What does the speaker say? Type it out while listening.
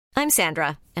I'm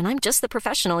Sandra, and I'm just the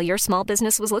professional your small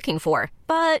business was looking for.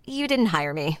 But you didn't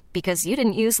hire me because you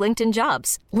didn't use LinkedIn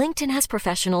Jobs. LinkedIn has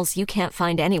professionals you can't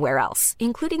find anywhere else,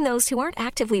 including those who aren't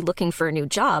actively looking for a new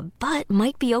job, but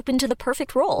might be open to the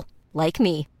perfect role, like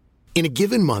me. In a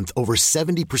given month, over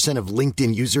 70% of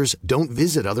LinkedIn users don't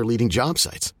visit other leading job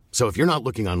sites. So if you're not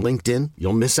looking on LinkedIn,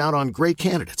 you'll miss out on great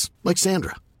candidates like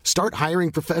Sandra. Start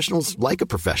hiring professionals like a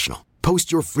professional.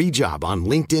 Post your free job on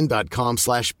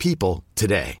linkedin.com/people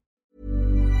today.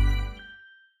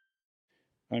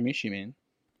 I miss you, man.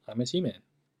 I miss you, man.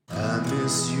 I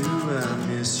miss you, man. Do I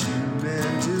miss you? I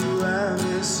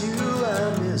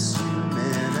miss you,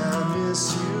 man. I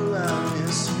miss you,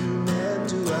 man.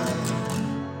 Do I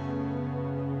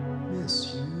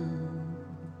miss you?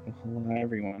 Well, hello,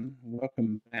 everyone.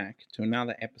 Welcome back to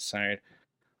another episode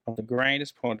of the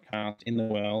greatest podcast in the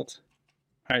world,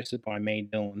 hosted by me,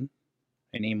 Dylan,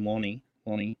 and him, Lonnie.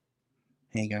 Lonnie,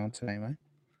 how you going today, mate?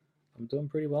 I'm doing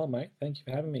pretty well, mate. Thank you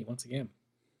for having me once again.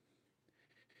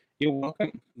 You're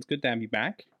welcome. It's good to have you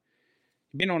back.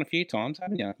 You've been on a few times,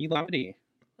 haven't you? You love it here.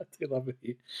 I do love it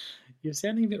here. You're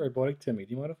sounding a bit robotic to me.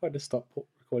 Do you mind if I just stop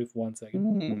recording for 1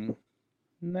 second?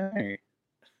 No.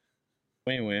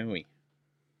 Where were we?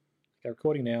 Okay,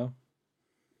 recording now.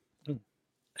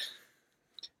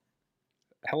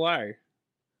 Hello.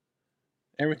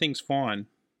 Everything's fine.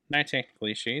 No technical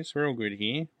issues. We're all good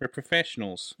here. We're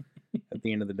professionals at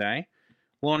the end of the day.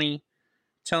 Lonnie,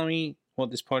 tell me what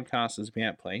this podcast is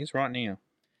about, please, right now.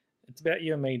 It's about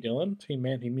you and me, Dylan, two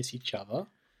men who miss each other.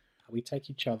 We take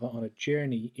each other on a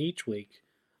journey each week,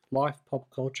 life, pop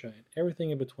culture, and everything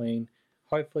in between.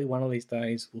 Hopefully one of these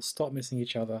days we'll stop missing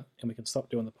each other and we can stop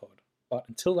doing the pod. But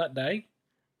until that day,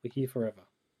 we're here forever.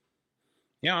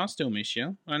 Yeah, I still miss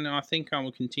you, and I think I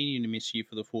will continue to miss you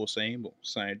for the foreseeable.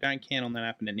 So don't count on that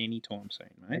happening any time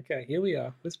soon, mate. Okay, here we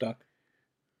are. We're stuck.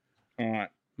 All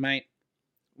right, mate.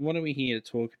 What are we here to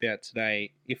talk about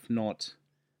today, if not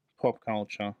pop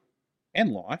culture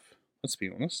and life? Let's be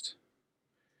honest.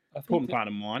 Important part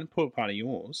of mine, important part of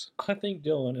yours. I think,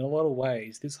 Dylan, in a lot of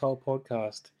ways, this whole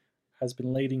podcast has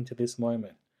been leading to this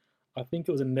moment. I think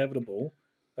it was inevitable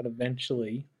that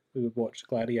eventually we would watch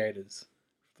Gladiators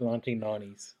from the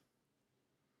 1990s.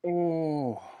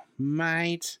 Oh,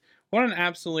 mate. What an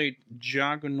absolute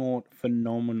juggernaut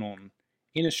phenomenon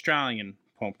in Australian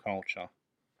pop culture,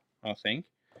 I think.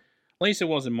 At least it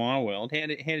was in my world. How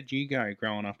did you go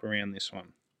growing up around this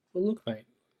one? Well, look, mate,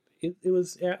 it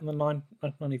was out in the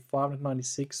 1995 and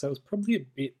 96, so it was probably a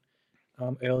bit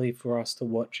early for us to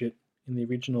watch it in the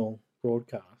original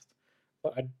broadcast.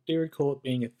 But I do recall it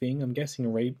being a thing. I'm guessing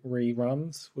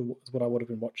reruns was what I would have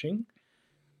been watching.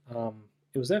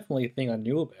 It was definitely a thing I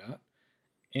knew about.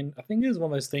 And I think it was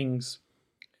one of those things,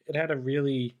 it had a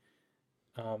really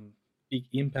big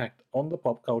impact on the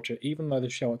pop culture, even though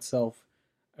the show itself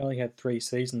only had 3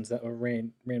 seasons that were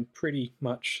ran pretty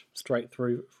much straight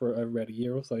through for over about a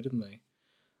year or so, didn't they?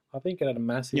 I think it had a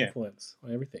massive influence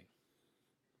on everything.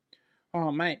 Oh,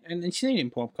 mate, and you see it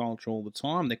in pop culture all the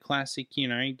time. The classic,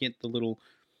 you get the little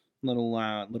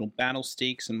battle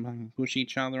sticks and push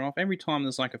each other off. Every time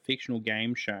there's like a fictional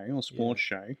game show or sports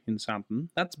show in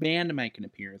something, that's bound to make an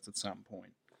appearance at some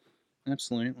point.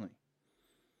 Absolutely.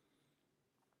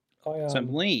 So I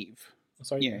believe.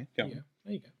 Sorry. Yeah, go on.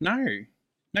 There you go.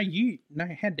 No,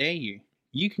 how dare you?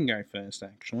 You can go first,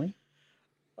 actually.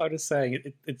 I'm just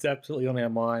saying it's absolutely on our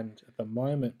mind at the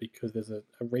moment because there's a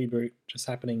reboot just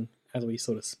happening as we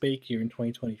sort of speak here in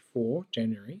 2024,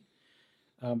 January.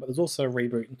 But there's also a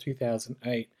reboot in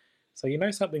 2008.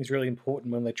 So something's really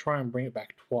important when they try and bring it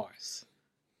back twice.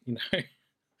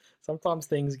 Sometimes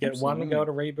things get one go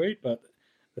to reboot, but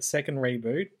the second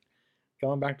reboot,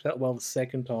 going back to that well the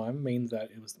second time, means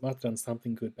that it must have done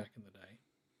something good back in the day.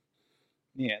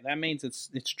 Yeah, that means it's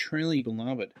truly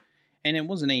beloved. And it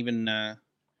wasn't even,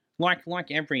 like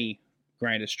every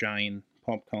great Australian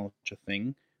pop culture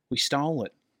thing, we stole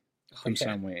it from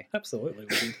somewhere. Absolutely.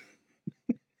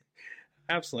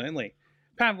 Absolutely.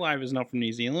 Pavlova's not from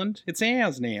New Zealand. It's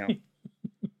ours now.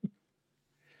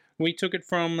 We took it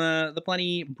from the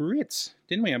bloody Brits,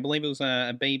 didn't we? I believe it was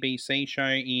a BBC show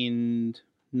in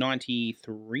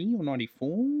 93 or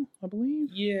 94, I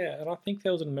believe. Yeah, and I think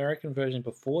there was an American version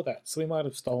before that, so we might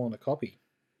have stolen a copy.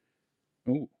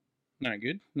 Oh, no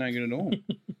good. No good at all.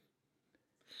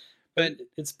 But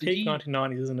it's peak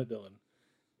 1990s, isn't it, Dylan?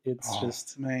 It's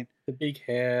just the big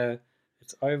hair.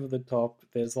 It's over the top.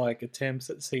 There's like attempts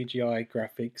at CGI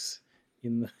graphics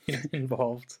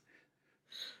involved.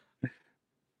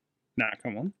 No,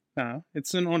 come on. No,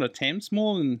 it's not attempts.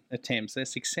 More than attempts, they're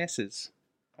successes,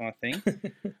 I think.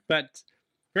 But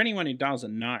for anyone who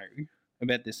doesn't know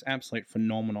about this absolute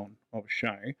phenomenon of a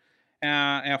show,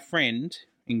 Our friend,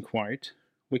 in quote,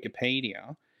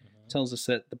 Wikipedia, tells us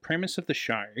that the premise of the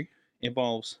show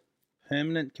involves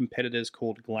permanent competitors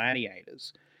called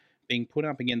gladiators being put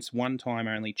up against one-time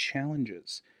only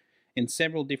challengers in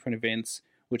several different events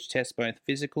which test both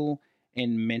physical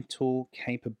and mental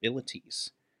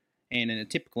capabilities. And in a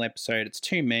typical episode, it's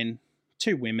 2 men,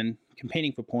 2 women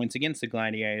competing for points against the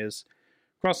gladiators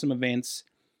across some events,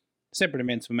 separate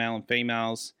events for male and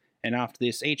females, and after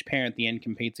this, each pair at the end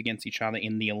competes against each other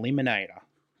in the Eliminator,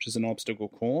 which is an obstacle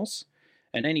course,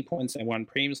 and any points they won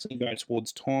previously go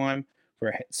towards time for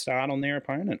a head start on their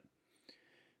opponent.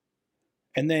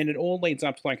 And then it all leads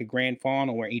up to like a grand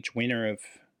final where each winner of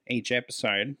each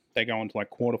episode, they go into like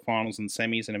quarterfinals and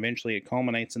semis, and eventually it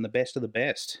culminates in the best of the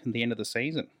best at the end of the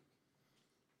season.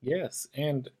 Yes,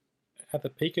 and at the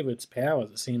peak of its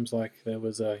powers, it seems like there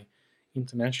was a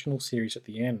international series at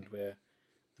the end where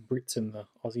the Brits and the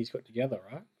Aussies got together,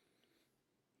 right?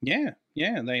 Yeah,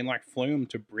 they like flew them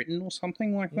to Britain or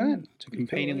something like that to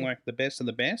compete cool, in yeah. like the best of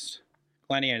the best.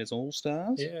 Gladiators All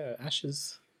Stars. Yeah,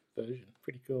 Ash's version.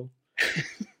 Pretty cool.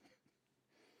 It's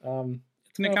Can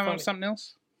they kinda come up funny. with something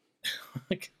else?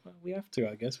 Well, we have to,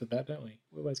 I guess, with that, don't we?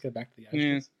 We always go back to the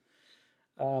Ashes.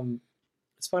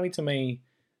 It's funny to me,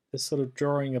 this sort of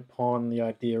drawing upon the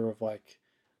idea of like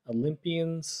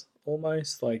Olympians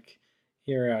almost. Like,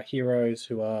 here are our heroes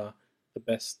who are the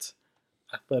best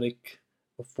athletic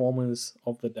performers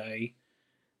of the day.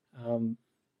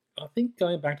 I think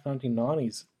going back to the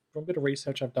 1990s, from a bit of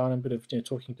research I've done, and a bit of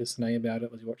talking to Sine about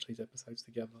it as we watch these episodes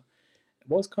together, it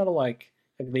was kind of like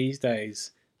these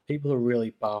days, people are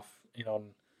really buff and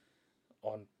on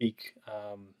big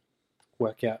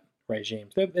workout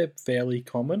regimes. They're fairly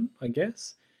common, I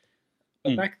guess.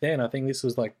 But back then, I think this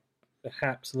was like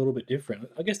perhaps a little bit different.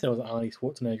 I guess there was Arnie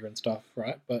Schwarzenegger and stuff,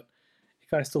 right? But it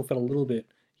kind of still felt a little bit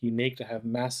unique to have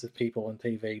massive people on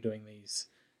TV doing these,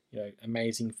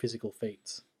 amazing physical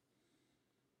feats.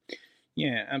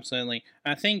 Yeah, absolutely.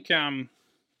 I think in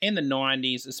the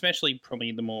 90s, especially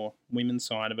probably the more women's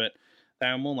side of it, they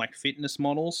were more like fitness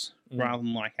models rather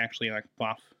than like actually like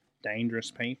buff, dangerous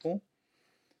people.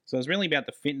 So it was really about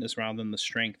the fitness rather than the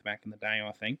strength back in the day,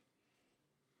 I think.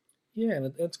 Yeah,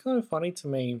 and it's kind of funny to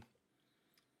me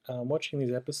watching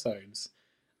these episodes.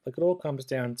 Like, it all comes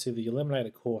down to the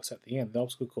eliminator course at the end, the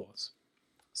obstacle course.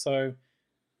 So,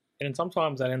 and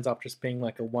sometimes that ends up just being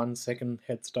like a 1 second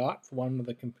head start for one of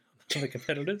the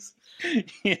competitors.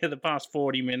 Yeah, the past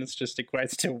 40 minutes just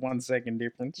equates to a 1 second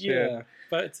difference. Yeah,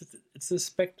 but it's the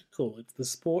spectacle, it's the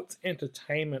sports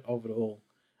entertainment of it all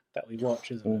that we watch,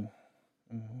 isn't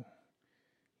it?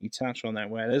 You touch on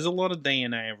that way. There's a lot of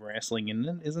DNA of wrestling in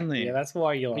it, isn't there? Yeah, that's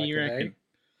why you What like do you it, reckon? eh?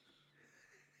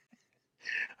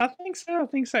 I think so,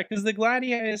 because the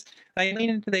Gladiators, they lean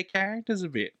into their characters a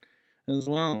bit as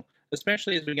well,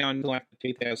 especially as we go into like the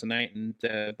 2008 and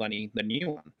the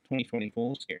new one,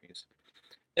 2024 series.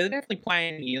 They're definitely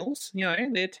playing heels,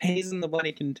 they're teasing the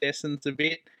bloody contestants a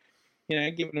bit,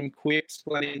 giving them quips,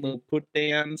 bloody little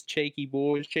put-downs, cheeky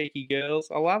boys, cheeky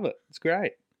girls. I love it. It's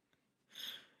great.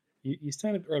 You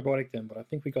sound a bit robotic then, but I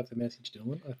think we got the message,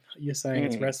 Dylan. You're saying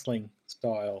it's wrestling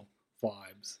style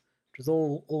vibes, which is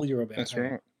all you're about. That's hey?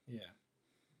 right. Yeah.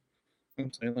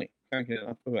 Absolutely. Can't get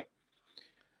enough of it.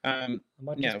 I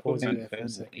might just pause you there for a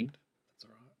second. That's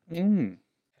all right. Okay,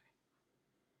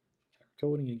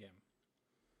 recording again.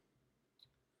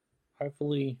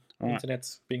 Hopefully, the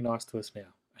internet's being nice to us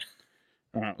now.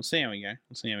 All right, we'll see how we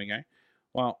go.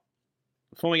 Well,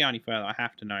 before we go any further, I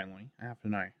have to know, Lonnie.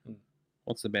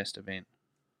 What's the best event?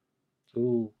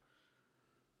 Ooh.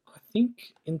 I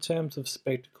think in terms of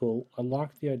spectacle, I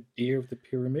like the idea of the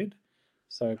pyramid.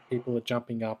 So people are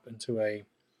jumping up into a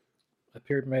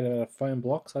pyramid made out of foam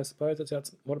blocks, I suppose.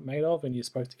 That's what it's made of, and you're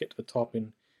supposed to get to the top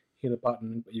and hit a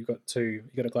button, but you've got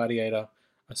a gladiator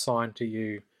assigned to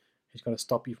you who's going to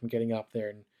stop you from getting up there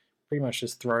and pretty much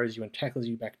just throws you and tackles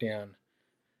you back down.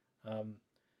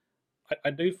 I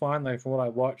do find, though, from what I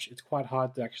watch, it's quite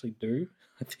hard to actually do,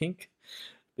 I think,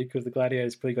 because the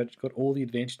gladiators pretty got all the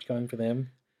advantage going for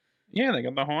them. Yeah, they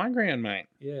got the high ground, mate.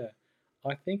 Yeah.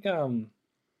 I think the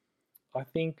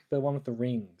one with the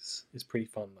rings is pretty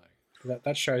fun, though.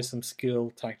 That shows some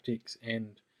skill, tactics,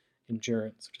 and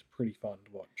endurance, which is pretty fun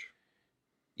to watch.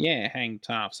 Yeah, hang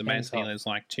tough. So Hang basically, tough. there's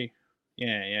like two.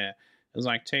 Yeah. There's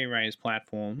like 2 raised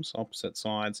platforms, opposite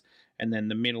sides, and then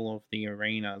the middle of the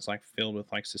arena is like filled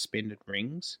with like suspended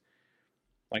rings,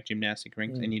 like gymnastic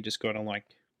rings, and you just got to like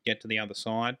get to the other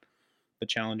side. The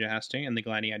challenger has to, and the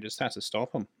gladiator just has to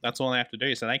stop them. That's all they have to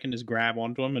do. So they can just grab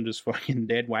onto them and just fucking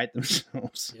dead weight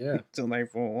themselves. Yeah. Until they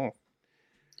fall off.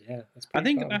 Yeah, that's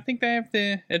pretty fun. I think they have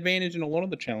the advantage in a lot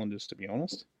of the challenges, to be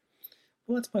honest.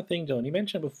 Well, that's my thing, Dylan. You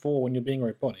mentioned before when you're being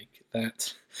robotic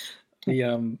that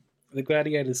the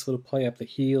gladiators sort of play up the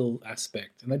heel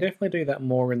aspect, and they definitely do that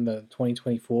more in the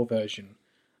 2024 version.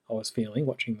 I was feeling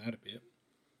watching that a bit.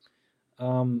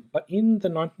 But in the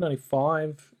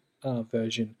 1995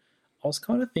 version, I was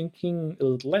kind of thinking it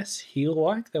was less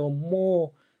heel-like. They were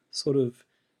more sort of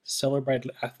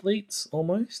celebrated athletes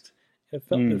almost. It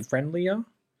felt a bit friendlier,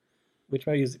 which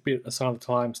maybe is a bit a sign of the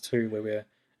times too, where we're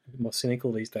a bit more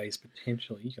cynical these days,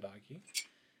 potentially, you could argue.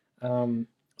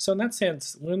 So in that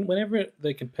sense, whenever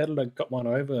the competitor got one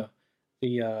over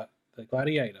the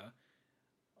gladiator,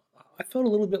 I felt a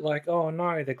little bit like, oh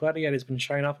no, the gladiator's been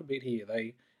showing up a bit here.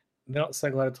 They're not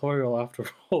so gladiatorial after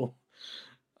all.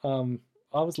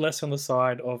 I was less on the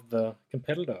side of the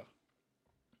competitor.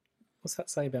 What's that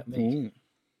say about me? Ooh.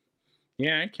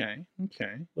 Yeah, okay.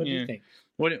 What do you think?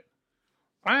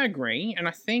 I agree, and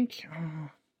I think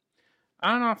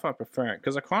I don't know if I prefer it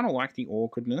because I kind of like the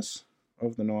awkwardness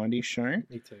of the 90s show.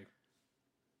 Me too.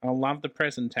 I love the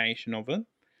presentation of it.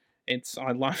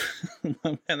 I love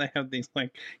how they have these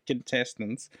like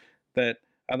contestants that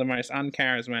are the most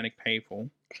uncharismatic people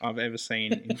I've ever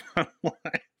seen in my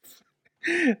life.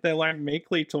 They're like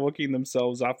meekly talking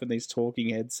themselves up in these talking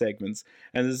head segments,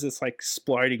 and there's this like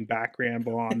exploding background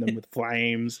behind them with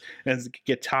flames, and there's a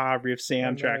guitar riff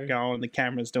soundtrack going. The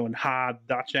camera's doing hard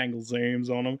Dutch angle zooms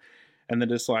on them, and they're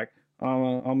just like,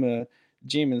 I'm a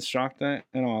gym instructor,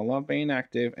 and I love being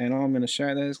active, and I'm going to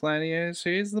show those gladiators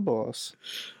who's the boss.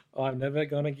 I'm never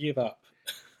going to give up.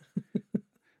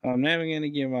 I'm never going to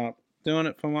give up. Doing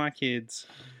it for my kids.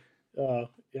 You're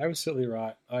absolutely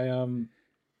right.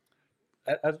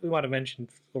 As we might have mentioned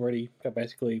already,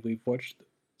 basically we've watched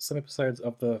some episodes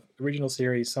of the original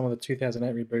series, some of the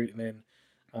 2008 reboot, and then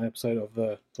an episode of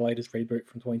the latest reboot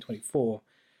from 2024.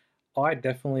 I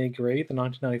definitely agree. The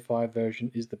 1995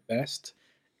 version is the best.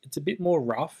 It's a bit more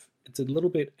rough. It's a little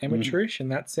bit amateurish in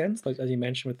that sense, like as you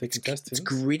mentioned with the contestants. It's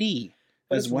gritty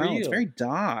as well. Real. It's very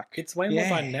dark. It's way more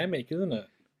dynamic, isn't it?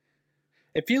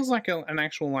 It feels like an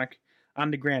actual like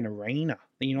underground arena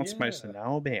that you're not supposed to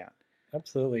know about.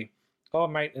 Absolutely. Oh,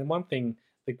 mate, and one thing,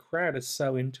 the crowd is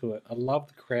so into it. I love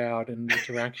the crowd and the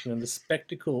interaction and the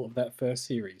spectacle of that first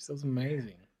series. It was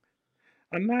amazing.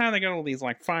 I know they got all these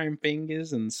like foam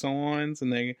fingers and signs,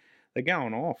 and they're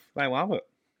going off. They love it.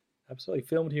 Absolutely.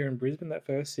 Filmed here in Brisbane, that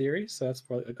first series, so that's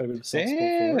probably got a bit of a soft spot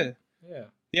for it. Yeah.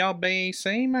 The old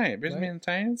BEC, mate, Brisbane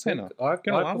Entertainment Centre. I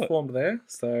performed there,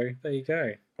 so there you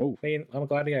go. Oh, I'm a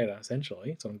gladiator,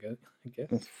 essentially. That's what I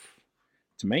guess.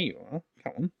 To me, you are.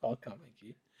 Come on. Oh, I can't make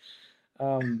you.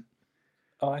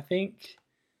 I think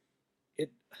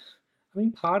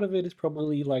part of it is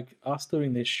probably like us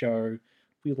doing this show.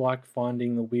 We like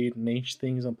finding the weird niche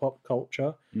things on pop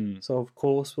culture. So, of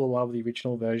course, we'll love the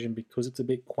original version because it's a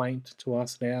bit quaint to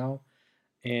us now.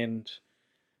 And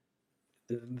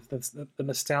the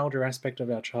nostalgia aspect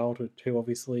of our childhood, too,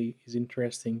 obviously, is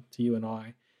interesting to you and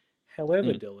I.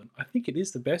 However, Dylan, I think it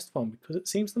is the best one because it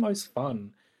seems the most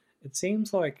fun. It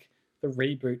seems like the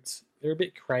reboots, they're a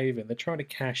bit craven. They're trying to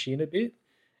cash in a bit.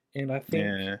 And I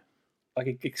think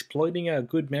like exploiting our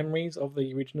good memories of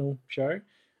the original show.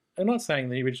 I'm not saying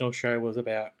the original show was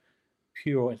about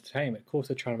pure entertainment. Of course,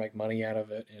 they're trying to make money out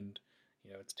of it, and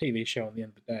it's a TV show at the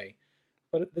end of the day.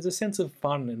 But there's a sense of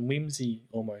fun and whimsy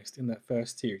almost in that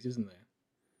first series, isn't there?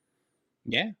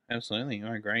 Yeah, absolutely.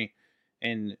 I agree.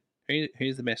 And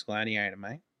who's the best gladiator,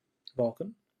 mate?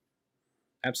 Vulcan.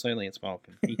 Absolutely, it's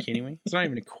Vulcan. Are you kidding me? It's not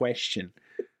even a question.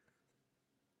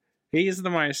 He is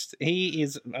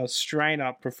a straight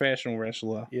up professional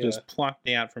wrestler, just plucked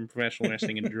out from professional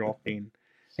wrestling and dropped in.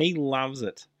 He loves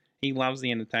it. He loves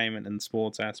the entertainment and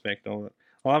sports aspect of it.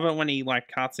 I love it when he like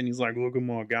cuts and he's like, "Look at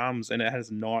my gums," and it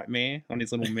has Nightmare on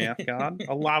his little mouth guard.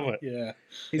 I love it. Yeah,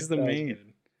 he's the man.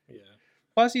 Good. Yeah.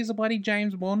 Plus, he's a bloody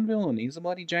James Bond villain. He's a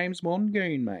bloody James Bond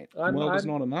goon, mate. Well, is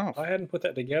not enough. I hadn't put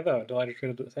that together until I just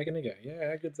read it a second ago. Yeah,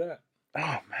 how good's that?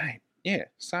 Oh, mate. Yeah,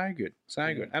 so good.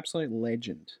 So good. Absolute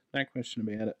legend. No question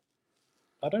about it.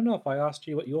 I don't know if I asked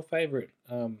you what your favourite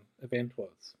event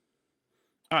was.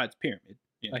 Oh, it's Pyramid.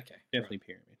 Yeah, okay. Definitely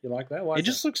Pyramid. You like that? Why it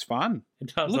just looks fun.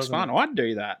 It does, looks fun. I'd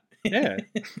do that. Yeah.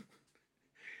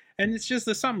 And it's just,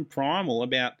 there's something primal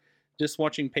about just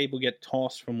watching people get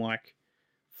tossed from like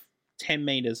 10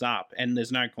 meters up and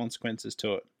there's no consequences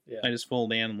to it. Yeah. They just fall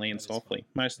down and land softly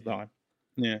most of the time.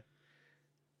 Yeah.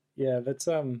 Yeah, that's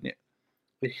it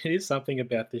is something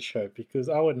about this show because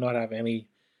I would not have any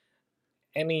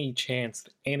chance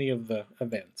at any of the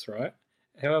events, right?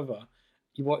 However,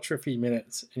 you watch for a few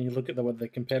minutes and you look at what the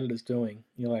competitor's doing.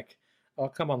 And you're like, oh,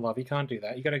 come on, love, you can't do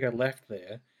that. You got to go left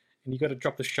there, and you got to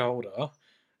drop the shoulder.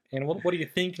 And what are you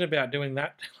thinking about doing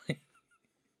that?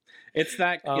 It's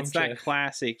that Armchair.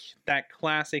 that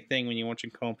classic thing when you're watching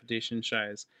competition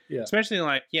shows. Yeah. Especially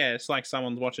it's like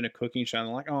someone's watching a cooking show and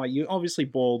they're like, oh, you obviously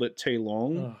boiled it too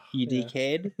long, Oh, you yeah.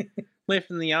 dickhead. Left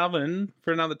in the oven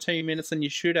for another 2 minutes than you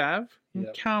should have.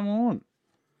 Yep. Come on.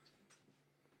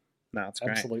 No, it's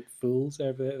great. Absolute fools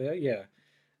over there. Yeah.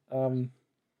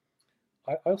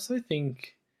 I also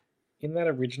think in that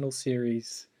original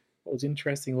series, what was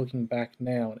interesting looking back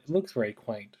now, and it looks very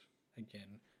quaint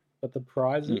again, but the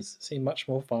prizes seem much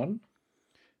more fun.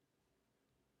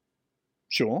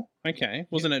 Sure. Okay.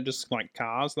 Wasn't it just like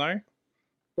cars though?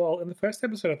 Well, in the first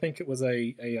episode, I think it was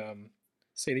a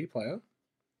CD player,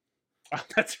 Oh,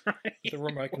 that's right. the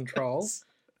remote control,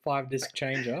 5-disc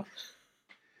changer,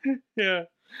 Yeah.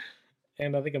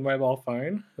 and I think a mobile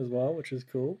phone as well, which is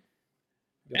cool.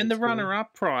 And the Old school.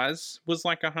 runner-up prize was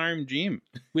like a home gym,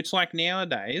 which like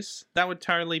nowadays, that would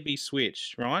totally be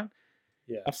switched, right?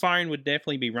 Yeah. A phone would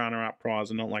definitely be runner-up prize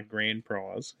and not like grand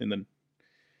prize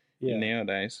Yeah.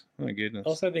 nowadays. Oh, goodness. I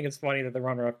also think it's funny that the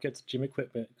runner-up gets gym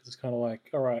equipment because it's kind of like,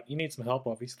 all right, you need some help,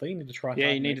 obviously. You need to try Yeah,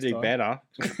 harder you need to next do time. better.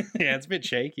 Yeah, it's a bit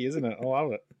cheeky, isn't it? I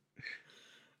love it.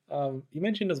 You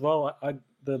mentioned as well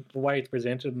the way it's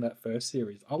presented in that first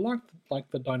series. I like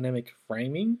the dynamic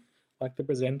framing, like the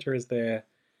presenter is there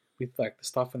with like the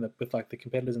stuff with like the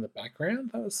competitors in the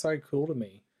background. That was so cool to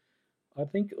me. I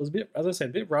think it was a bit, as I said,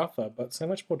 a bit rougher, but so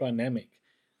much more dynamic.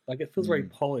 Like it feels very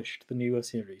polished, the newer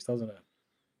series, doesn't it?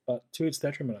 But to its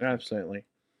detriment, I think.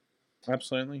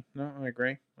 Absolutely. No, I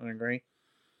agree.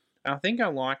 I think I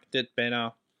liked it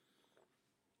better.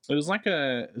 It was like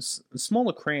a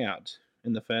smaller crowd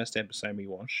in the first episode we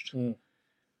watched. Mm.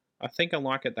 I think I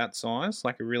like it that size,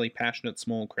 like a really passionate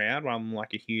small crowd rather than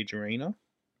like a huge arena.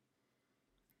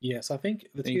 Yes, I think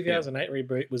the How do you feel? 2008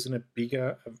 reboot was in a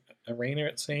bigger arena,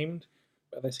 it seemed,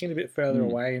 but they seemed a bit further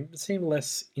away and it seemed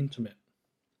less intimate.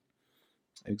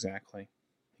 Exactly.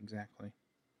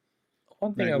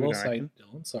 One thing No I good, will I say, reckon.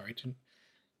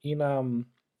 Dylan,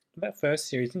 in that first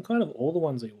series, and kind of all the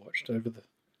ones we watched over the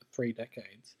 3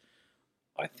 decades,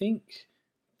 I think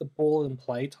the ball and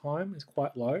play time is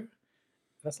quite low.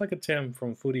 That's like a term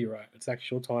from footy, right? It's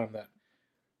actual time that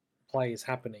play is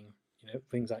happening.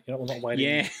 Things like we're not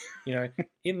waiting. Yeah.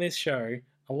 In this show,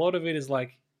 a lot of it is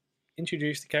like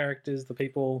introduce the characters, the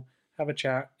people, have a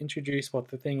chat, introduce what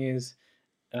the thing is,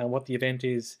 what the event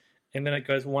is, and then it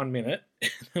goes 1 minute,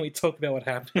 and then we talk about what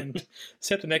happened,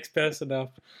 set the next person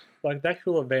up. Like the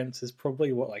actual events is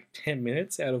probably like 10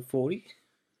 minutes out of 40.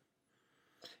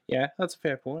 Yeah, that's a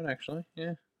fair point, actually.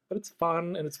 Yeah. But it's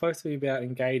fun, and it's supposed to be about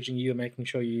engaging you and making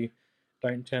sure you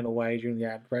don't turn away during the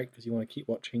ad break because you want to keep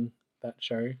watching that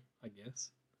show, I guess.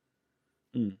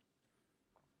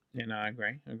 Yeah, no, I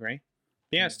agree.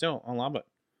 Yeah, still, I love it.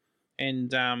 And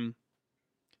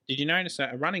did you notice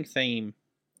a running theme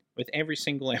with every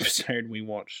single episode we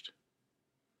watched?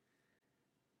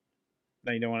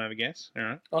 No, you don't want to have a guess? All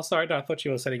right. Oh, sorry, no, I thought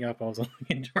you were setting up. I was on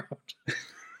interrupt.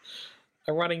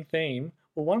 A running theme.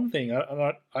 Well, one thing,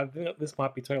 I think that this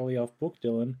might be totally off book,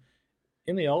 Dylan.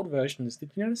 In the old versions,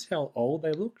 did you notice how old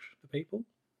they looked, the people?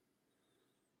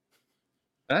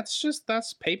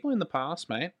 That's people in the past,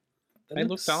 mate. They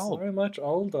looked old. So much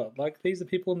older. Like, these are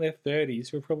people in their 30s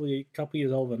who are probably a couple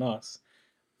years older than us.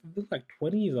 They look like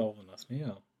 20 years older than us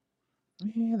now.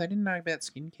 Yeah, they didn't know about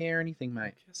skincare or anything, mate.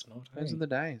 I guess not. Those hey? are the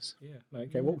days. Yeah, no,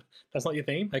 okay, well, that's not your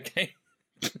theme? Okay.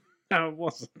 No, it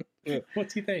wasn't.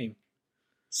 What's your theme?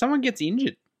 Someone gets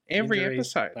injured every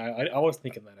Injuries. episode. No, I was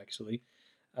thinking that, actually.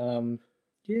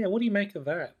 Yeah, what do you make of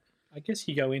that? I guess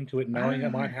you go into it knowing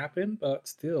it might happen, but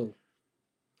still.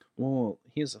 Well,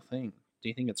 here's the thing. Do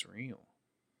you think it's real?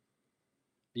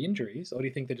 The injuries, or do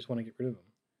you think they just want to get rid of them?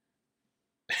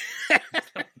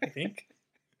 I think.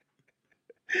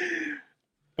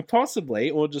 Possibly,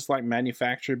 or just like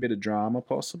manufacture a bit of drama,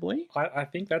 possibly. I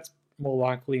think that's more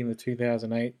likely in the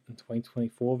 2008 and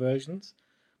 2024 versions.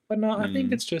 But no, I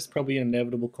think it's just probably an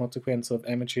inevitable consequence of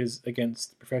amateurs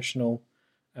against professional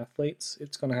athletes.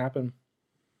 It's going to happen.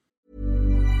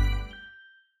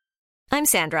 I'm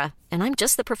Sandra, and I'm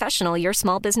just the professional your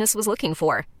small business was looking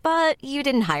for. But you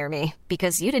didn't hire me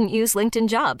because you didn't use LinkedIn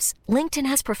Jobs. LinkedIn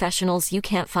has professionals you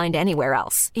can't find anywhere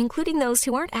else, including those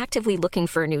who aren't actively looking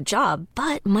for a new job,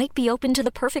 but might be open to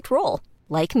the perfect role,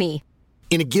 like me.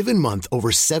 In a given month, over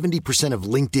 70% of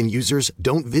LinkedIn users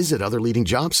don't visit other leading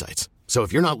job sites. So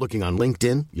if you're not looking on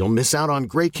LinkedIn, you'll miss out on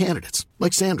great candidates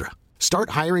like Sandra.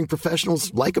 Start hiring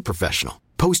professionals like a professional.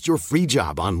 Post your free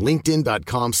job on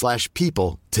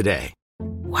linkedin.com/people today.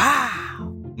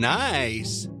 Wow.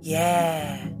 Nice.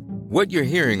 Yeah. What you're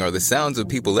hearing are the sounds of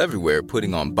people everywhere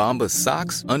putting on Bombas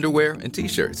socks, underwear, and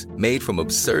T-shirts made from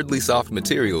absurdly soft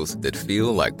materials that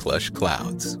feel like plush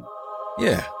clouds.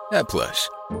 Yeah, that plush.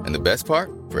 And the best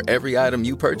part? For every item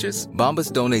you purchase,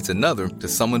 Bombas donates another to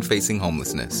someone facing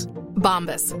homelessness.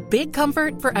 Bombas. Big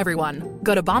comfort for everyone.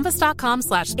 Go to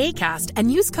bombas.com/ACAST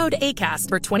and use code ACAST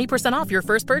for 20% off your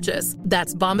first purchase.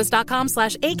 That's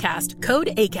bombas.com/ACAST. Code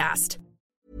ACAST.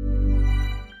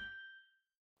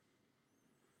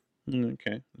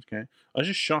 Okay. I was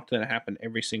just shocked that it happened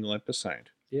every single episode.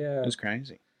 Yeah. It was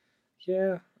crazy.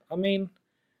 Yeah. I mean,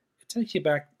 it takes you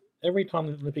back. Every time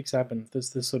the Olympics happen,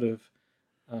 there's this sort of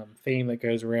theme that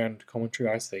goes around commentary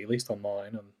I see, at least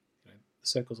online, and the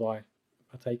circles I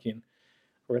partake in,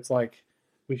 where it's like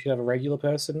we should have a regular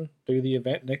person do the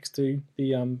event next to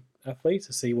the athletes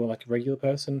to see, well, like a regular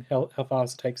person, how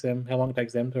fast it takes them, how long it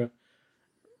takes them to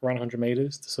run 100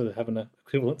 meters to sort of have an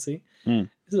equivalency. This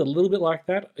is a little bit like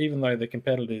that, even though the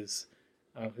competitors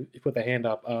who put their hand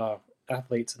up are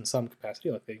athletes in some capacity,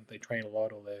 like they train a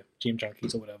lot or they're gym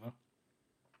junkies or whatever.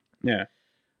 Yeah.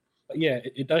 But yeah,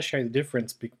 it does show the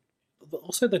difference.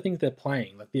 Also, the things they're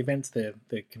playing, like the events they're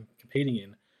competing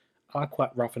in, are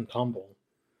quite rough and tumble.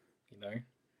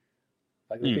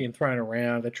 Like they're being thrown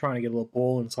around. They're trying to get a little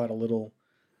ball inside a little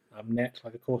net.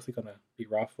 Like, of course, they're going to be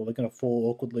rough, or they're going to fall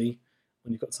awkwardly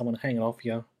when you've got someone hanging off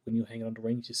you when you're hanging onto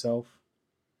rings yourself.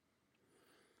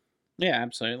 Yeah,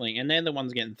 absolutely. And they're the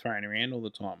ones getting thrown around all the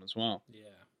time as well.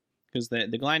 Yeah. Because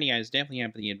the gladiators definitely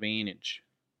have the advantage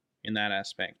in that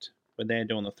aspect. But they're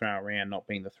doing the throw around, not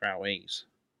being the throwees.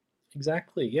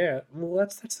 Exactly, yeah. Well,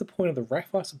 that's the point of the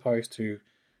ref, I suppose, to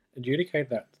adjudicate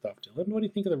that stuff. Dylan, what do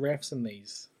you think of the refs in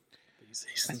these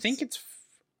seasons? I think it's...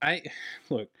 I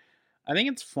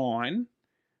think it's fine.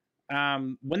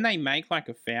 When they make like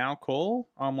a foul call,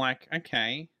 I'm like,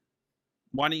 okay,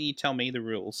 why didn't you tell me the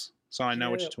rules so I know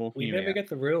what you're talking about? We never get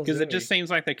the rules, because it just seems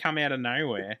like they come out of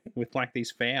nowhere with like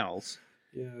these fouls,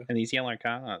 and these yellow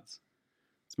cards.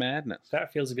 It's madness.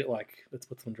 That feels a bit like, let's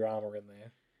put some drama in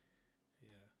there.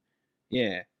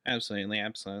 Yeah, absolutely.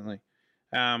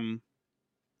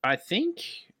 I think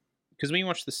because we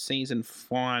watched the season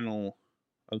final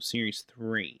of series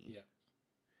 3. Yeah.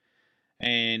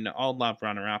 And Old Love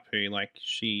Runner Up, who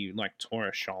she tore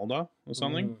her shoulder or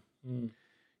something.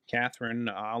 Catherine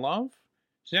Arlov.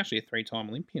 She's actually a 3-time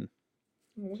Olympian.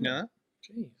 Oh, you know that?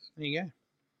 Jeez. There you go.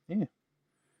 Yeah.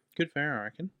 Good for her, I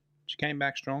reckon. She came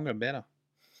back stronger, better,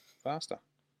 faster.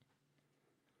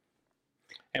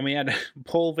 And we had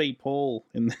Paul v. Paul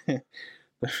in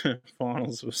the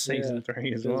finals of season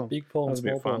 3 as well. Big Paul and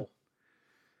small Paul.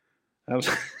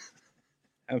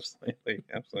 Absolutely.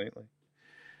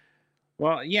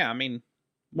 Well, yeah, I mean,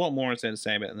 what more is there to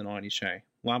say about the 90s show?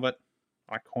 Love it.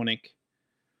 Iconic.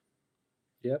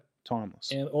 Yep.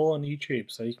 Timeless. And all on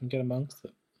YouTube, so you can get amongst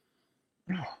it.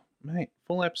 Oh, mate.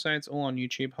 Full episodes all on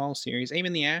YouTube, whole series.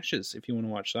 Even the Ashes, if you want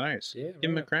to watch those. Yeah,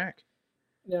 Give them a crack.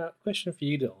 Now, question for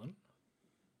you, Dylan.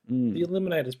 The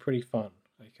Eliminator's pretty fun,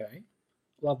 okay?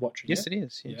 Love watching it. Yes, it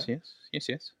is.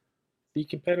 Yes. The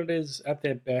competitors at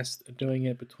their best are doing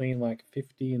it between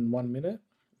 50 and 1 minute,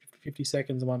 50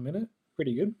 seconds and 1 minute.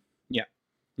 Pretty good. Yeah.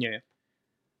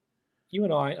 You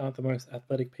and I aren't the most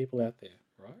athletic people out there,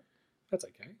 right? That's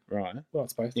okay. Right. We're not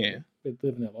supposed to. Yeah. We're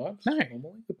living our lives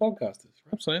normally. We're podcasters,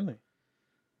 right? Absolutely.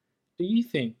 Do you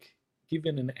think,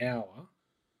 given an hour,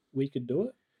 we could do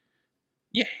it?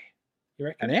 Yeah. You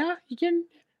reckon? An hour? You can...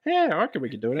 Yeah, I reckon we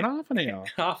could do it in half an hour.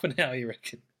 Half an hour, you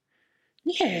reckon?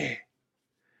 Yeah.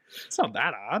 It's not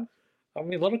that hard. I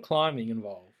mean, a lot of climbing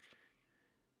involved.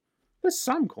 There's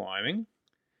some climbing.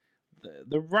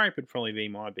 The rope would probably be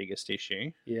my biggest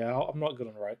issue. Yeah, I'm not good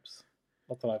on ropes.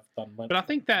 Not that I've done much. But I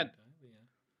think that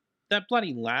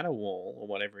bloody ladder wall, or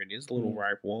whatever it is, the little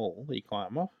rope wall that you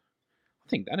climb off, I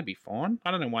think that'd be fine.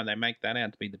 I don't know why they make that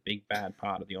out to be the big bad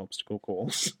part of the obstacle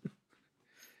course.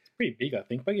 It's pretty big, I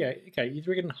think. But yeah, okay, you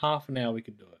reckon half an hour we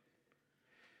could do it?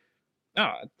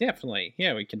 Oh, definitely.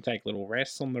 Yeah, we can take little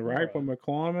rests on the rope when we're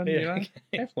climbing, you know?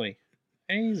 Definitely.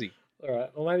 Easy. All right.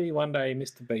 Well, maybe one day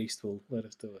Mr. Beast will let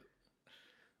us do it.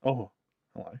 Oh,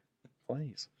 hello.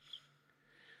 Please.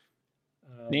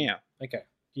 Now. Okay,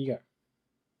 you go.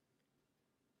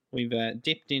 We've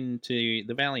dipped into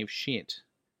the Valley of Shit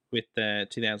with the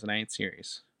 2008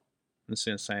 series. I'm just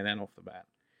going to say that off the bat.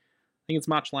 I think it's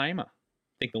much lamer.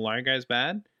 I think the logo's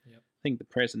bad. Yep. I think the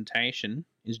presentation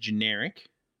is generic.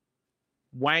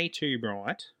 Way too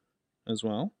bright as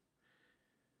well.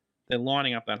 They're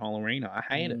lining up that whole arena. I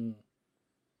hate it.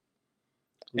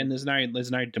 And there's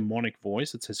no demonic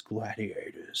voice that says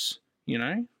gladiators, you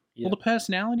know? Yep. All the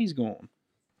personality's gone.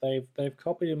 They've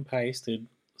copied and pasted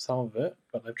some of it,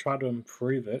 but they've tried to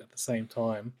improve it at the same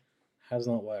time. Has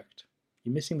not worked.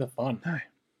 You're missing the fun. No.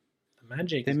 The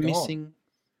magic They're is gone. missing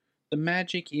The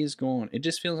magic is gone. It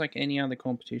just feels like any other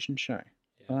competition show.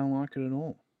 I don't like it at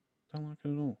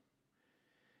all.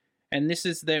 And this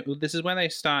is where they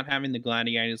start having the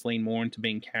gladiators lean more into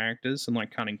being characters and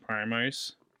like cutting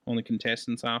promos on the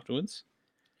contestants afterwards.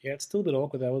 Yeah, it's still a bit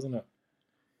awkward though, isn't it?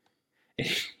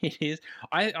 It is.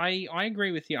 I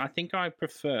agree with you. I think I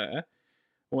prefer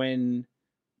when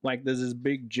like there's this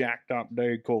big jacked up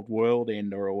dude called World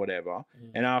Ender or whatever,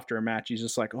 and after a match he's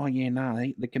just like, oh yeah,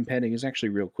 the competitor is actually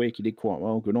real quick. He did quite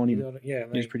well. Good on him.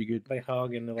 He's pretty good. They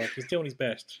hug and they're like, he's doing his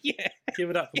best. Yeah, give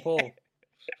it up for Paul.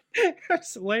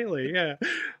 Absolutely, yeah.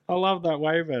 I love that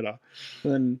way better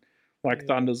than like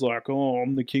Thunder's like, oh,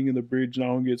 I'm the king of the bridge.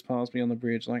 No one gets past me on the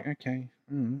bridge. Like, okay.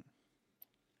 Mm.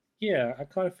 Yeah, I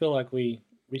kind of feel like we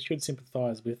should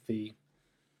sympathise with the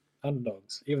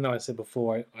underdogs, even though I said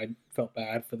before I felt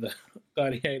bad for the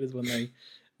gladiators when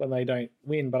they don't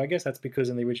win. But I guess that's because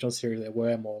in the original series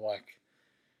they're more like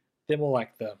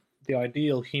the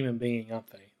ideal human being,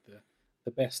 aren't they?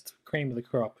 The best cream of the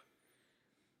crop.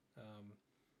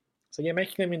 So yeah,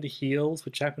 making them into heels,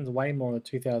 which happens way more in the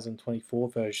 2024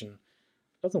 version,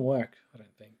 doesn't work, I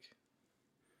don't think.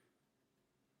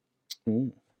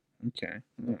 Ooh, okay.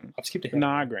 I've skipped ahead. No,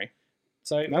 I agree.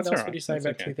 So what else would you say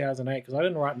about 2008? Because I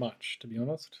didn't write much, to be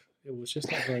honest. It was just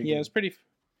not very good. Yeah, it's pretty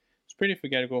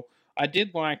forgettable. I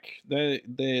did like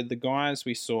the guys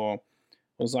we saw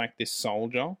was like this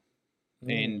soldier,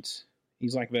 and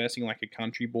he's like versing like a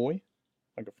country boy,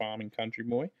 like a farming country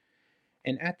boy.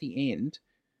 And at the end,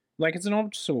 like it's an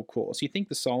obstacle course. You think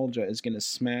the soldier is going to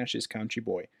smash this country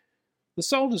boy. The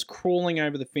soldier's crawling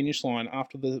over the finish line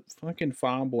after the fucking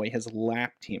farm boy has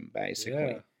lapped him, basically.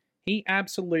 Yeah. He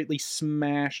absolutely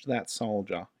smashed that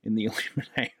soldier in the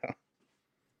Eliminator.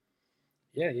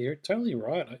 Yeah, you're totally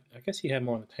right. I guess he had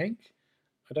more in the tank.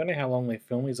 I don't know how long their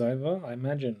film is over. I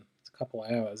imagine it's a couple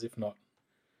of hours, if not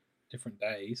different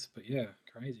days. But yeah,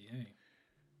 crazy, hey?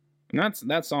 And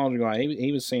that soldier guy,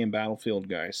 he was seeing Battlefield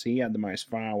ghosts. He had the most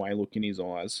faraway look in his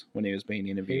eyes when he was being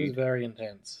interviewed. He was very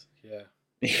intense, yeah.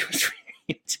 He was very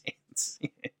intense,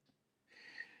 yeah.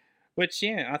 Which,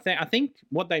 yeah, I think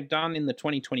what they've done in the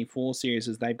 2024 series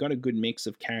is they've got a good mix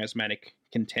of charismatic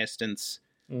contestants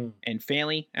and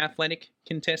fairly athletic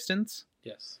contestants.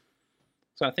 Yes.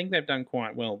 So I think they've done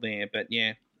quite well there. But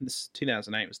yeah, this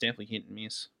 2008 was definitely hit and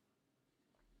miss.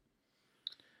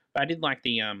 But I did like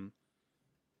the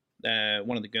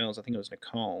one of the girls, I think it was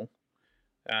Nicole.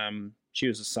 She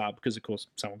was a sub because, of course,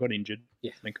 someone got injured.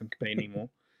 Yeah. They couldn't compete anymore.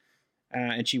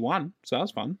 And she won, so that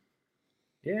was fun.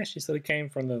 Yeah, she sort of came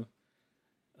from the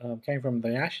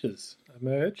ashes,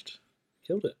 emerged,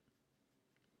 killed it.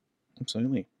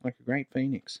 Absolutely, like a great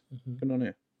phoenix. Mm-hmm. Good on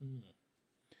her.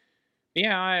 But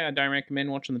yeah, I don't recommend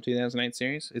watching the 2008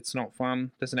 series. It's not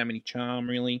fun. Doesn't have any charm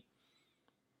really,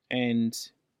 and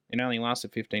it only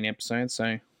lasted 15 episodes,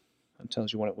 so that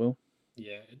tells you what it will.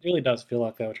 Yeah, it really does feel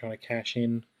like they were trying to cash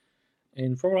in.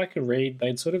 And from what I could read,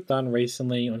 they'd sort of done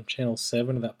recently on Channel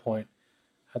 7 at that point,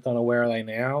 had done a Where Are They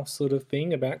Now sort of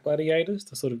thing about gladiators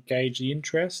to sort of gauge the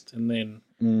interest, and then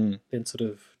sort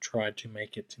of tried to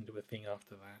make it into a thing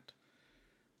after that.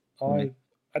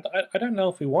 I don't know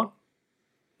if we want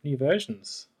new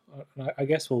versions. I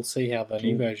guess we'll see how the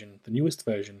newest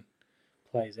version,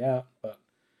 plays out. But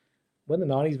when the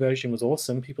 90s version was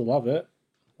awesome, people love it.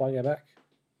 Why go back?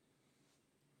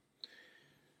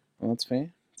 Well, that's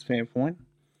fair. That's a fair point.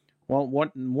 Well,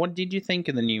 what did you think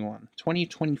of the new one?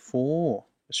 2024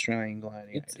 Australian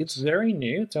Gladiators. It's very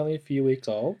new. It's only a few weeks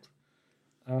old.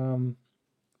 The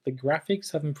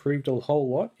graphics have improved a whole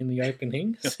lot in the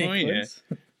opening sequence.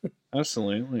 Yeah.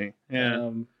 Absolutely.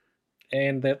 Yeah.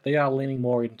 And that they are leaning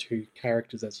more into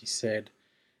characters, as you said,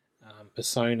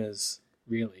 personas,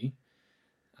 really.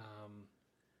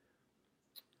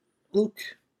 Look,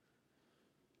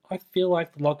 I feel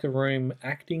like the locker room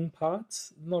acting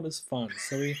parts not as fun.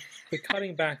 So we're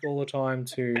cutting back all the time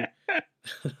to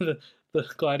the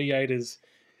gladiators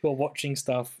who are watching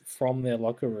stuff from their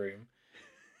locker room.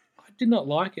 I did not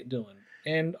like it, Dylan.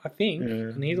 And I think,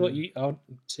 and here's what I'll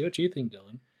see what you think,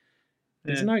 Dylan.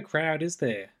 There's no crowd, is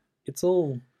there? It's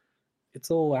all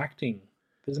acting.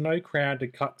 There's no crowd to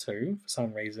cut to for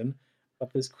some reason,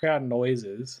 but there's crowd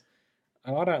noises,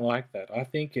 and I don't like that. I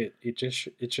think it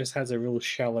just has a real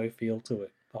shallow feel to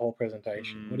it, the whole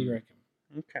presentation. What do you reckon?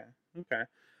 Okay.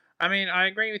 I mean, I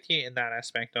agree with you in that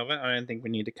aspect of it. I don't think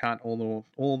we need to cut all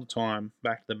the time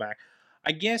back to the back.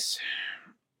 I guess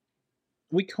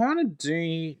we kind of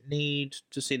do need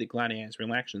to see the gladiators'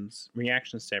 reactions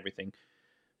to everything,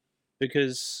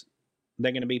 because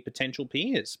they're going to be potential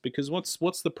peers. Because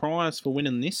what's the prize for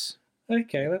winning this?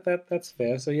 Okay, that's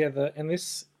fair. So yeah, and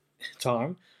this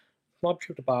time mob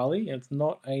trip to Bali, and it's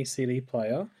not a CD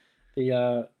player.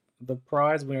 The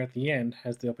prize winner at the end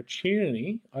has the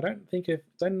opportunity. I don't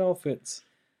know if it's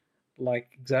like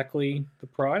exactly the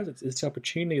prize. It's the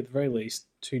opportunity at the very least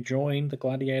to join the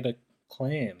Gladiator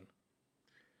clan.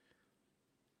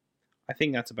 I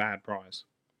think that's a bad prize.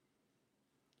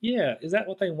 Yeah, is that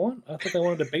what they want? I thought they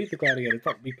wanted to beat the Gladiators,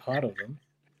 not be part of them.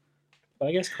 But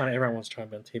I guess kind of everyone wants to try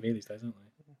and be on TV these days, don't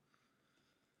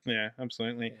they? Yeah,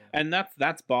 absolutely. Yeah. And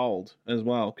that's bold as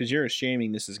well, because you're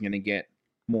assuming this is going to get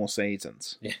more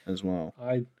seasons as well.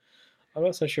 I'm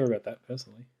not so sure about that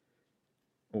personally.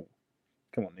 Oh,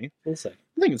 come on, Nick. We'll see.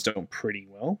 I think it's doing pretty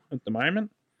well at the moment.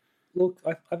 Look,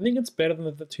 I think it's better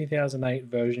than the 2008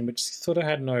 version, which sort of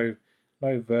had no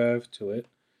verve to it.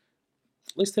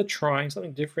 At least they're trying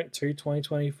something different to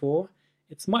 2024.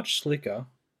 It's much slicker,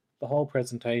 the whole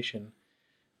presentation,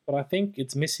 but I think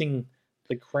it's missing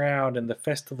the crowd and the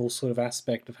festival sort of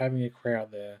aspect of having a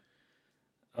crowd there.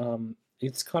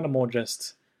 It's kind of more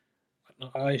just,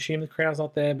 I assume the crowd's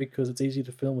not there because it's easy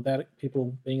to film without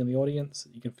people being in the audience.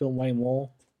 You can film way more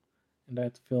and don't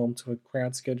have to film to a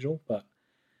crowd schedule, but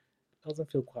it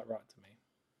doesn't feel quite right to me.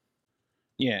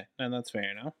 Yeah, no, that's fair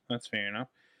enough. That's fair enough.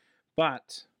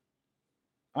 But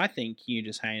I think you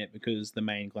just hate it because the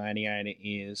main gladiator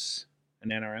is an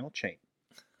NRL cheat.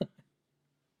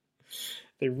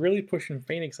 They're really pushing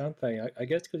Phoenix, aren't they? I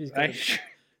guess because he's got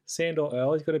Sandor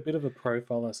Earl. He's got a bit of a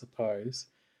profile, I suppose.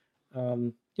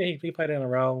 He played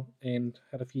NRL and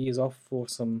had a few years off for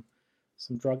some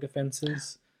drug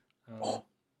offences.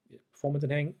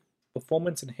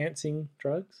 Performance enhancing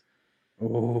drugs.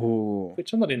 Oh,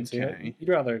 which I'm not into. Okay. You'd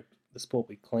rather the sport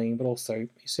be clean, but also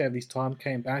he served his time,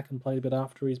 came back and played a bit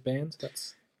after his band. So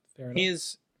that's fair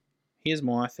enough. Here's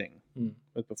my thing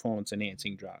with performance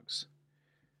enhancing drugs.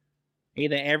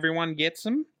 Either everyone gets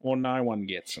them or no one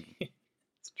gets them.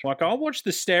 Like, I'll watch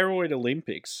the steroid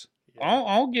Olympics. Yeah.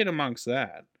 I'll get amongst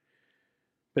that.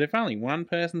 But if only one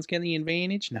person's getting the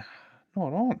advantage, nah,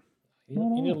 not on.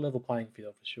 You need a level playing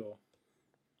field for sure.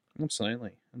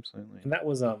 Absolutely. And that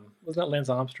was that Lance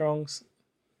Armstrong's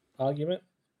argument?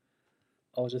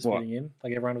 I was just fitting in,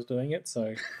 like everyone was doing it,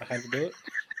 so I had to do it.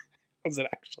 Was it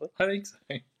actually? I think so.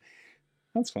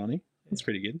 That's funny. That's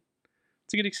pretty good.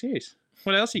 It's a good excuse.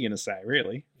 What else are you going to say,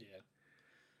 really? Yeah.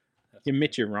 You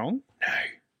admit you're wrong? No.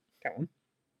 Go on.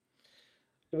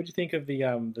 What do you think of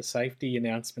the safety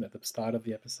announcement at the start of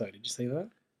the episode? Did you see that?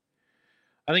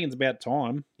 I think it's about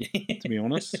time, to be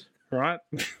honest. Right?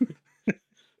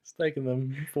 It's taken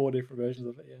them 4 different versions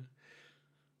of it,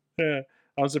 Yeah.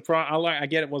 I was surprised. I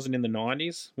get it wasn't in the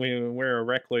 90s. We're a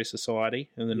recluse society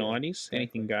in the 90s. Exactly.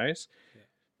 Anything goes. Yeah.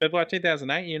 But by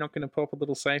 2008, you're not going to pop a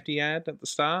little safety ad at the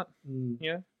start.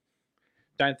 Yeah.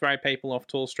 Don't throw people off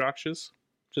tall structures.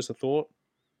 Just a thought.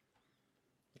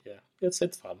 Yeah, it's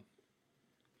fun.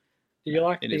 Do you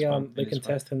like the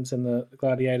contestants and the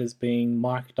gladiators being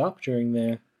mic'd up during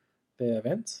their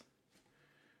events?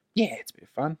 Yeah, it's a bit of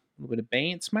fun. A little bit of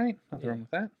bands, mate. Nothing wrong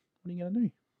with that. What are you going to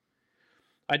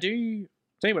do?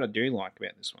 Tell you what I do like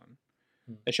about this one.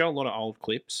 They show a lot of old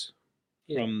clips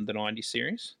from the 90s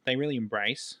series. They really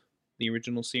embrace the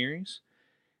original series.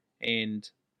 And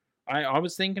I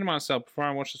was thinking to myself before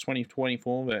I watched the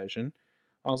 2024 version,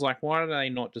 I was like, why do they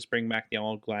not just bring back the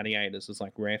old gladiators as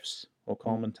like refs or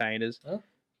commentators?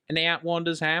 And out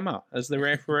wanders Hammer as the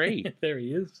referee. There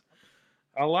he is.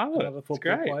 I love it. Another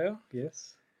football player,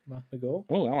 yes. Mark McGaw.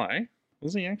 Oh, hello.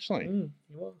 Was he actually? He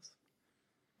was.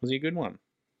 Was he a good one?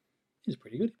 He's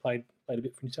pretty good. He played a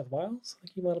bit for New South Wales. I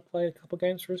think he might have played a couple of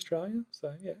games for Australia.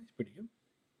 So, yeah, he's pretty good.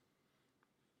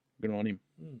 Good on him.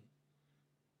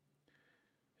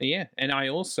 Yeah, and I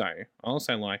also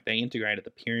like they integrated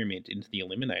the pyramid into the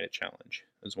Eliminator Challenge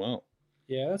as well.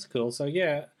 Yeah, that's cool. So,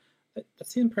 yeah,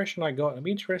 that's the impression I got. It'd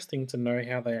be interesting to know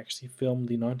how they actually filmed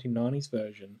the 1990s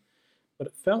version. But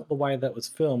it felt the way that was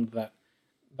filmed that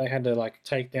they had to, like,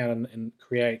 take down and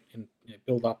create and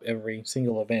build up every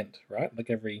single event, right? Like,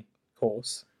 every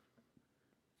course.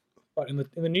 But in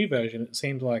the new version, it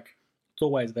seems like it's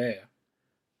always there.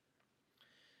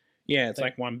 Yeah, it's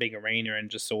like one big arena and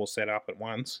just all set up at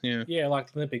once. Yeah,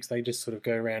 like the Olympics, they just sort of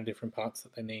go around different parts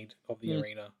that they need of the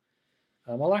arena.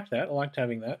 I like that. I liked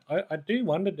having that. I do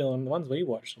wonder, Dylan, the ones we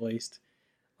watched at least,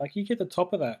 like you get the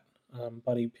top of that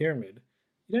bloody pyramid,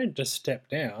 you don't just step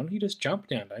down, you just jump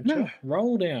down, don't you?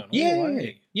 Roll down.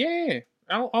 Yeah.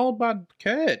 Old bud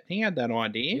Kurt, he had that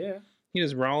idea. Yeah. He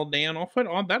just rolled down off it.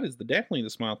 Oh, that is definitely the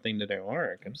smart thing to do, I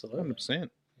reckon. Absolutely. 100%.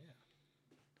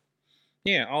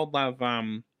 Yeah, old love,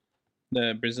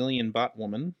 the Brazilian butt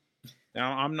woman. No,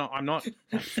 I'm not. I'm not.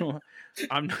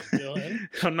 I'm not, Dylan?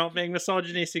 I'm not being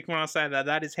misogynistic when I say that.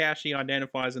 That is how she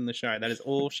identifies in the show. That is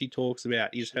all she talks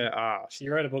about is her ass. She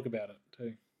wrote a book about it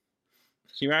too.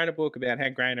 She wrote a book about how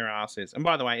great her ass is. And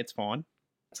by the way, it's fine.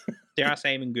 Dare I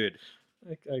say even good?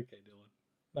 Okay, Dylan.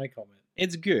 No comment.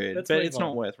 It's good, Let's but move it's not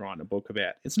on. worth writing a book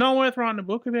about. It's not worth writing a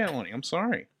book about, Lonnie. I'm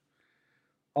sorry.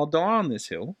 I'll die on this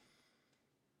hill.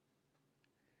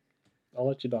 I'll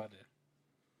let you die there.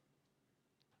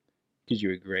 Because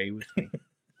you agree with me.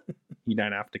 You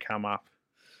don't have to come up.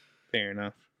 Fair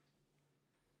enough.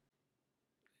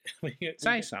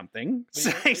 Say something.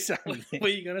 Say something. Were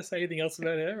you going to say anything else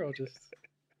about her, or just?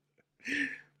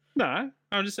 No,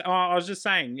 I was just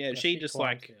saying. Yeah, she just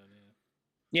climbs like, down,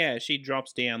 yeah, she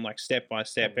drops down like step by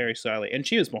step, very slowly, and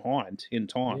she was behind in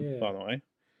time. Yeah. By the way,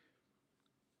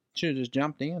 she just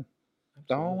jumped down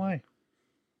the whole way.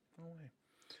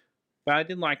 But I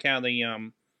did like how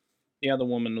the other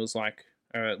woman was like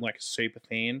a super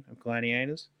fan of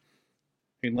Gladiators,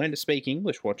 who learned to speak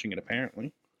English watching it.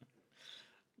 Apparently,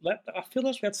 I feel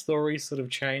like that story sort of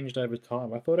changed over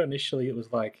time. I thought initially it was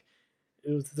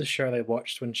the show they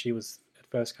watched when she was at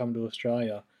first come to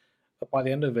Australia, but by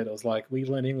the end of it, it was like we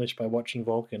learn English by watching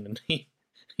Vulcan, and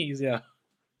he's our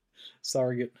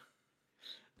surrogate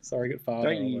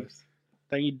father almost.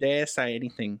 Don't you dare say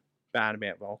anything bad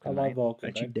about Vulcan. I love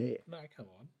Vulcan. Don't you dare. No, come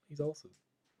on, he's awesome.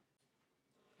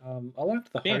 I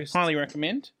liked the host. Highly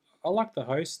recommend. I like the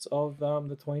host of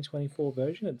the 2024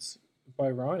 version. It's Bo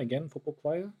Ryan again, football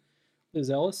player. Liz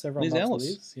Ellis, everyone loves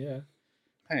Liz. Yeah.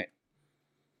 Hey,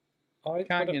 I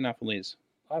can't get enough of Liz.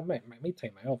 Me too,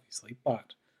 mate, obviously,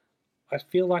 but I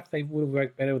feel like they would have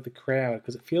worked better with the crowd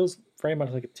because it feels very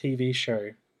much like a TV show,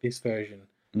 this version.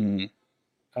 Mm.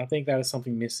 I think that is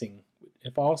something missing.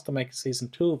 If I was to make a season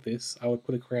 2 of this, I would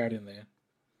put a crowd in there.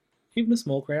 Even a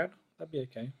small crowd, that'd be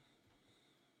okay.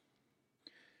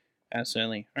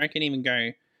 Absolutely. I reckon even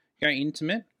go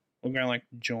intimate or go like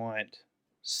giant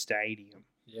stadium.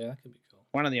 Yeah, that could be cool.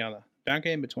 One or the other. Don't go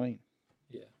in between.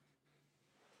 Yeah.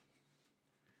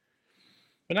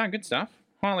 But no, good stuff.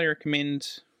 Highly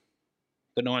recommend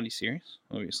the 90s series,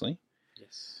 obviously.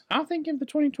 Yes. I think give the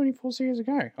 2024 series a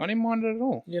go. I didn't mind it at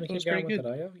all. You're going to keep going with it,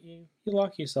 are you? You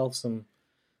like yourself some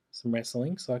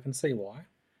wrestling, so I can see why.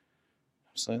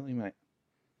 Absolutely, mate.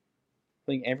 I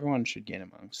think everyone should get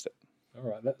amongst it. All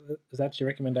right. Is that your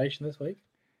recommendation this week?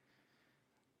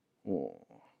 Oh,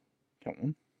 come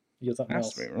on. You got something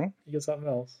else? Has to be, right? You got something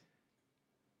else?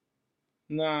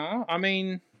 No, I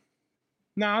mean,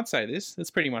 no, I'd say this. It's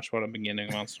pretty much what I've been getting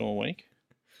amongst all week.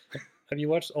 Have you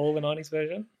watched all the 90s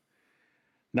version?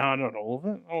 No, not all of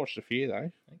it. I watched a few, though.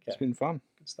 Okay. It's been fun.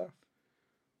 Good stuff.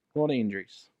 A lot of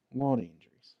injuries.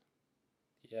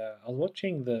 Yeah, I was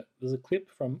watching there's a clip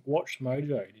from Watch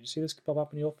Mojo. Did you see this pop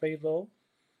up in your feed at all?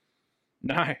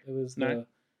 No. It was no.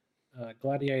 the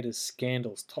Gladiators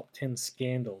scandals, top 10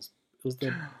 scandals. It was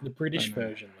the British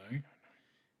version, though.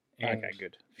 And okay,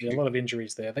 good. yeah, a lot of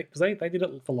injuries there. Because they did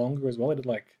it for longer as well. They did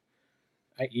like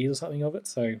 8 years or something of it.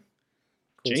 So,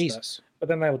 Jesus. But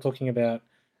then they were talking about,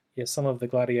 some of the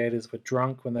gladiators were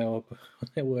drunk when they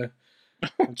were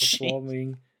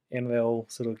performing, and they all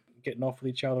sort of getting off with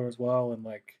each other as well, and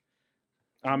like.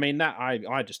 I mean that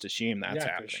I just assume that's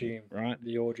happening, right?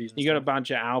 The orgies. You got a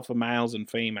bunch of alpha males and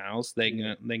females. They're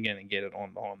gonna get it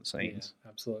on behind the scenes.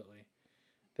 Yeah, absolutely.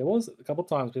 There was a couple of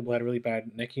times people had really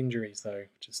bad neck injuries though,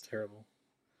 which is terrible.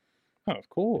 Oh, of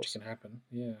course, which can happen.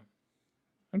 Yeah,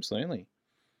 absolutely.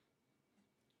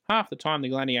 Half the time the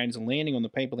gladiators are landing on the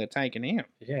people they're taking out.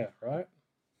 Yeah, right.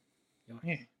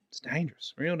 Yeah, it's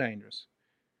dangerous, real dangerous.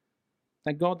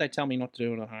 Thank God they tell me not to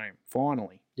do it at home.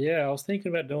 Finally. Yeah, I was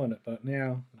thinking about doing it, but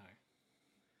now,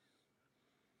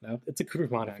 no. No, it's a good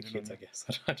reminder for kids, I guess.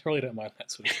 I really don't mind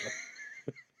that sort of stuff.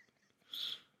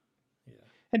 Yeah.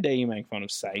 How dare you make fun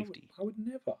of safety? I would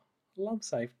never. I love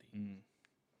safety.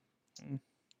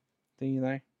 Do you,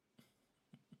 though?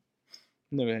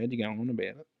 Never heard you go on about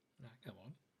it. No, come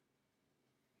on.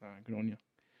 Good on you.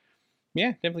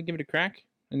 Yeah, definitely give it a crack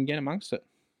and get amongst it.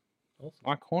 Awesome.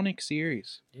 Iconic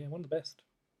series. Yeah, one of the best.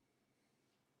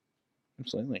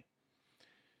 Absolutely.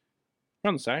 We're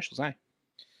on the socials, eh?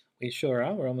 We sure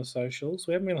are. We're on the socials.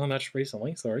 We haven't been on much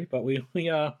recently, sorry, but we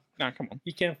are. No, come on.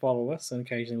 You can follow us, and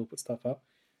occasionally we'll put stuff up.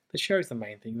 The show's the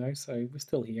main thing, though, so we're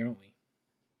still here, aren't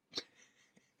we?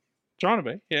 Trying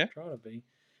to be, yeah. Trying to be.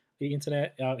 The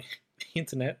internet.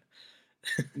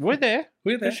 We're there.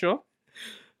 We're there. For sure.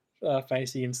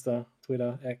 Facey, Insta,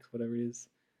 Twitter, X, whatever it is.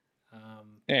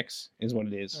 X is what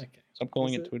it is. Okay. Stop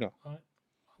calling it Twitter. I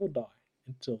will die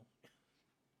until.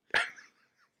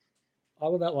 I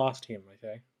will outlast him,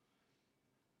 okay?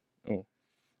 Oh.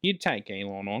 You'd take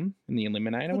Elon on in the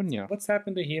Eliminator, wouldn't you? What's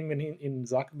happened to him in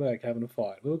Zuckerberg having a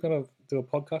fight? We were going to do a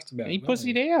podcast about it. He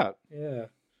pussied out. Yeah.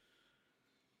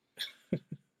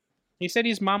 He said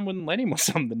his mum wouldn't let him or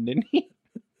something, didn't he?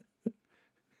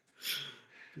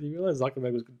 Did you realise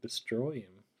Zuckerberg was going to destroy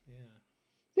him?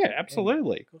 Yeah,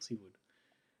 absolutely. Of course he would.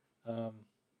 I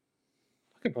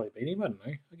could probably beat him. I don't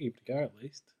know. I'll give it a go at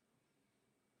least.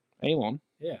 Elon.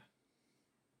 Yeah.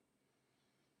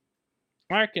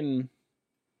 I reckon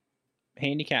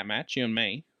handicap match, you and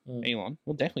me, Elon,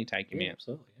 we'll definitely take him out.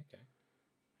 Absolutely. Okay.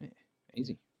 Yeah,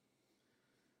 easy.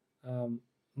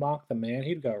 Mark the Man,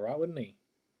 he'd go right, wouldn't he?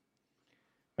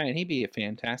 Man, he'd be a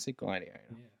fantastic gladiator.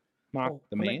 Yeah. Mark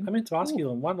the Man. I meant to ask you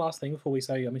one last thing before we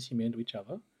say I miss you man to each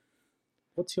other.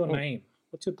 What's your name?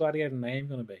 What's your gladiator name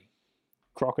going to be?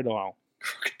 Crocodile.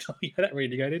 Crocodile. You had that ready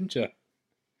to go, didn't you?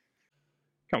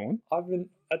 Come on.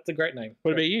 That's a great name.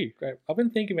 What Great. about you? Great. I've been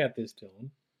thinking about this, Dylan.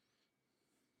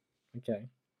 Okay.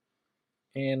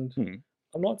 And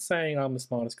I'm not saying I'm the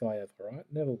smartest guy ever, right?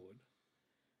 Never would.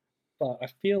 But I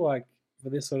feel like for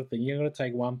this sort of thing, you're going to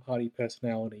take one party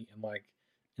personality and like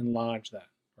enlarge that,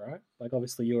 right? Like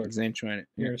obviously you're Accentuate it.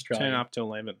 You're Australian. Turn up to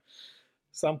 11.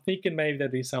 So I'm thinking maybe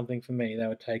that'd be something for me. They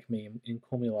would take me and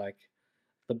call me like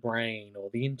the brain or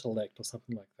the intellect or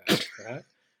something like that, right?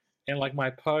 And like my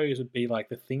pose would be like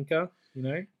the thinker, you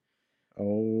know?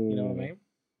 Oh. You know what I mean?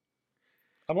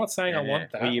 I'm not saying I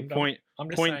want that. Well, you I'm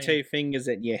just point saying, 2 fingers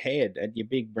at your head, at your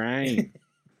big brain.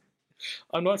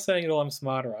 I'm not saying at all I'm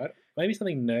smart, right? Maybe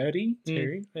something nerdy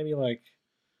too. Maybe like,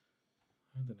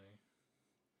 I don't know.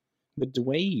 The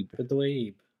dweeb. The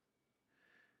dweeb.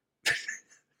 I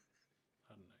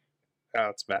don't know. Oh,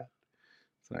 it's bad.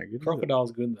 It's not good.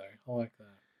 Crocodile's good though. I like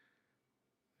that.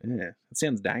 Yeah, it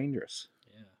sounds dangerous.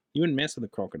 Yeah. You wouldn't mess with a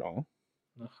crocodile.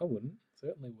 No, I wouldn't.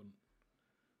 Certainly wouldn't.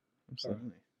 Absolutely.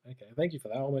 Right. Okay, thank you for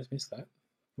that. I almost missed that.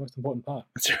 Most important part.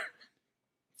 It's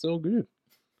all good.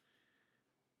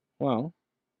 Well,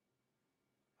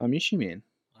 I miss you, man.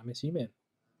 I miss you, man.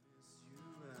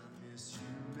 I miss you,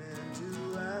 man. Do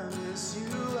I miss you?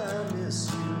 I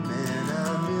miss you, man. I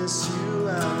miss you.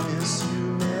 I miss you,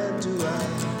 man. Do I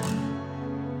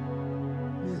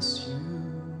miss you?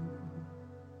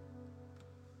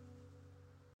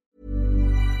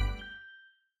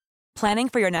 Planning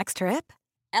for your next trip?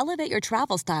 Elevate your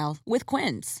travel style with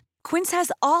Quince. Quince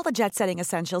has all the jet-setting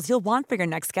essentials you'll want for your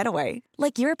next getaway,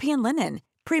 like European linen,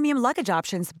 premium luggage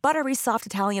options, buttery soft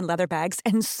Italian leather bags,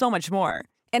 and so much more.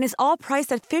 And is all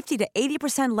priced at 50 to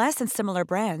 80% less than similar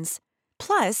brands.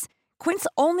 Plus, Quince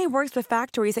only works with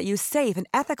factories that use safe and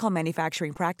ethical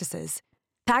manufacturing practices.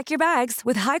 Pack your bags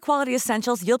with high-quality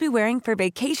essentials you'll be wearing for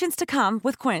vacations to come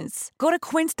with Quince. Go to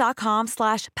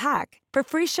quince.com/pack for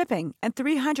free shipping and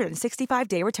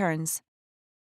 365-day returns.